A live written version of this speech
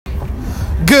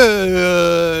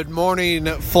Good morning,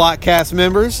 Flockcast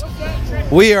members.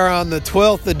 We are on the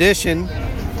 12th edition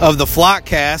of the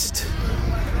Flockcast.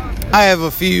 I have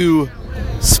a few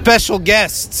special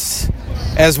guests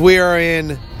as we are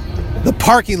in the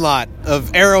parking lot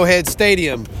of Arrowhead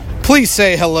Stadium. Please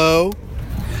say hello.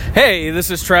 Hey,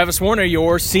 this is Travis Warner,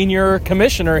 your senior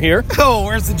commissioner here. Oh,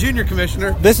 where's the junior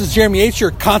commissioner? This is Jeremy H.,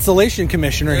 your consolation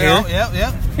commissioner here.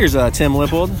 Yep. Here's Tim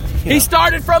Lippold. He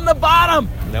started from the bottom.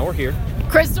 Now we're here.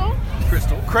 Crystal,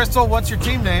 what's your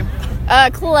team name?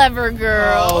 Clever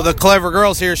Girl. Oh, the Clever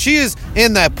Girl's here. She is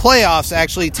in the playoffs,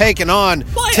 actually, taking on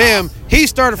Tim. He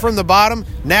started from the bottom.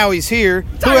 Now he's here.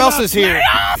 Who else is here?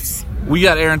 We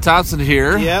got Aaron Thompson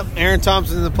here. Yep, Aaron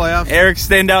Thompson in the playoffs. Eric's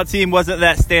standout team wasn't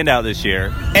that standout this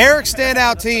year. Eric's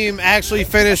standout team actually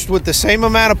finished with the same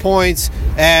amount of points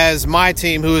as my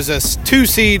team, who is a 2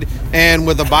 seed and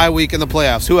with a bye week in the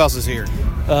playoffs. Who else is here?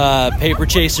 Paper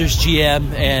Chasers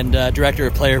GM and Director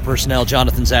of Player Personnel,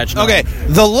 Jonathan Zachner. Okay,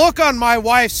 the look on my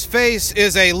wife's face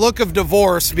is a look of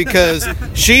divorce because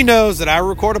she knows that I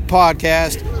record a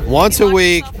podcast once a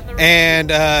week, and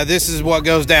this is what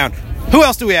goes down. Who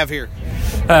else do we have here?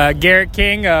 Garrett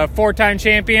King, 4-time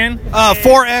champion.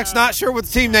 4X, not sure what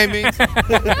the team name means.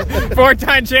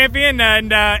 4-time champion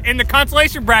and in the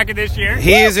consolation bracket this year.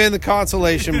 He is in the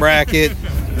consolation bracket.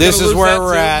 This is where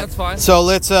we're at. That's fine. So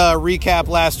let's recap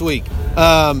last week.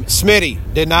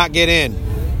 Smitty did not get in.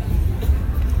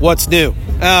 What's new?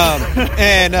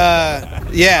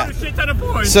 Yeah.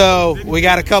 So we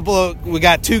got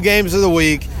 2 games of the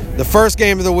week. The first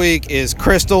game of the week is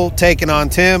Crystal taking on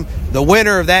Tim. The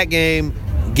winner of that game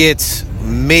gets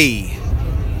me.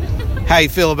 How you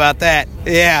feel about that?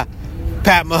 Yeah.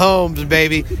 Pat Mahomes,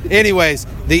 baby. Anyways,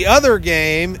 the other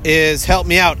game is, help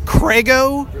me out,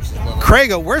 Crago.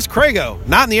 Where's Crago?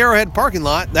 Not in the Arrowhead parking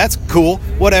lot. That's cool.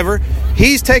 Whatever.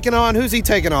 He's taking on, who's he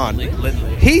taking on? Lindley.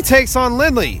 He takes on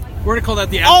Lindley. We're going to call that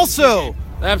the Also,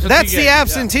 Absentee that's game. the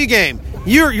absentee game.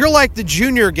 You're like the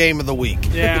junior game of the week.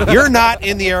 Yeah. You're not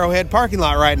in the Arrowhead parking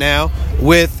lot right now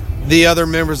with the other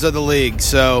members of the league.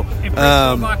 So, If Chris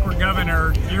Kobach were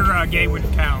governor, your game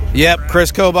wouldn't count. yep,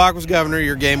 Chris Kobach was governor.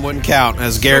 Your game wouldn't count,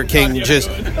 as Garrett King just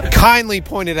kindly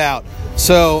pointed out.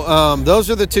 So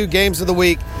those are the 2 games of the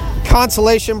week.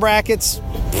 Consolation brackets,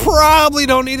 probably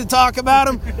don't need to talk about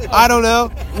them. I don't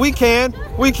know. We can.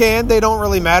 They don't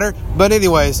really matter. But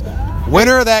anyways,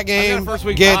 winner of that game first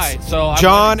week gets bye, so I'm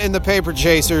John and the Paper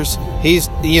Chasers. He's,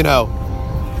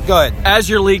 go ahead. As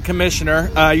your league commissioner,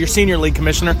 your senior league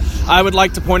commissioner, I would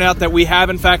like to point out that we have,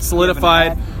 in fact,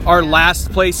 solidified our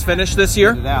last place finish this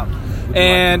year.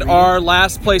 And our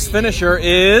last place finisher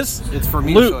is It's for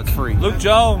me, Luke. so it's free. Luke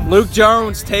Jones. Luke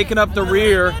Jones taking up the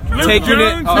rear, taking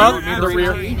Jones, it up Luke. the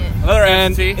rear. Another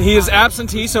And absentee. he is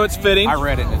absentee, so it's fitting. I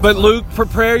read it. But Luke,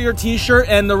 prepare your T-shirt.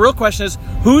 And the real question is,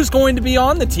 who's going to be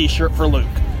on the T-shirt for Luke?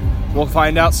 We'll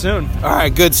find out soon. All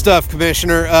right, good stuff,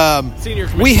 Commissioner. Senior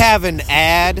commissioner. We have an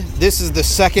ad. This is the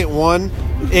second one.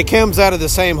 It comes out of the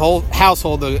same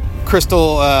household, the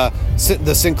Crystal,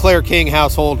 the Sinclair King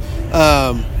household.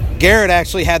 Garrett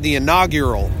actually had the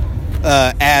inaugural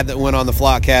ad that went on the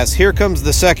Flockcast. Here comes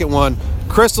the second one.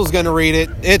 Crystal's going to read it.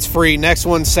 It's free. Next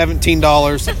one's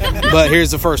 $17, but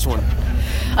here's the first one.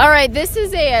 All right, this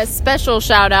is a special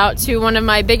shout out to one of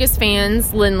my biggest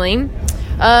fans, Lindley.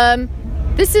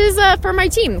 This is for my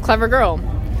team, Clever Girl.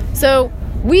 So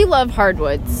we love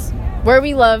hardwoods. Where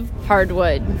we love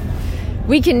hardwood.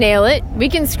 We can nail it. We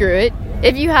can screw it.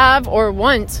 If you have or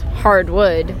want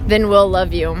hardwood, then we'll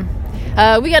love you.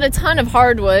 We got a ton of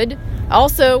hardwood.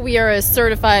 Also, we are a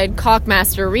certified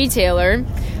Caulkmaster retailer.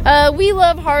 We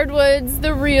love hardwoods,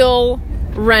 the real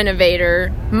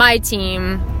renovator. My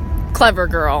team, Clever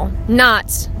Girl,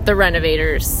 not the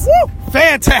renovators. Woo!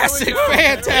 Fantastic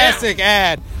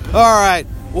ad. All right.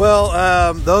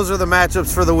 Well, those are the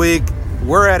matchups for the week.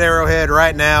 We're at Arrowhead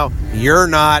right now. You're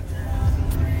not.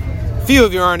 Few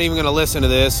of you aren't even going to listen to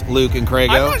this, Luke and Crago.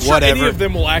 I'm not sure whatever. any of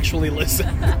them will actually listen.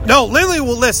 No, Lindley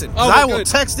will listen. 'Cause I will good.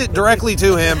 text it directly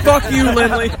to him. Fuck you,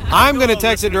 Lindley. I'm going to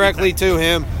text it directly to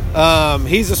him.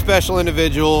 He's a special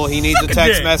individual. He needs a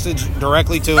text dick. message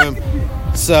directly to him.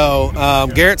 So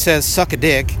Garrett says, "Suck a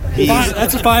dick."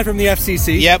 That's a fine from the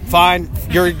FCC. Yep, fine.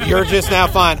 You're just now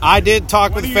fine. I did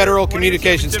talk with the Federal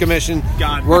Communications Commission.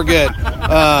 We're good.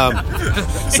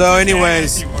 So,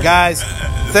 anyways, guys,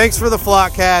 thanks for the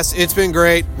Flockcast. It's been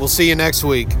great. We'll see you next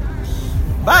week.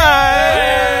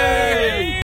 Bye.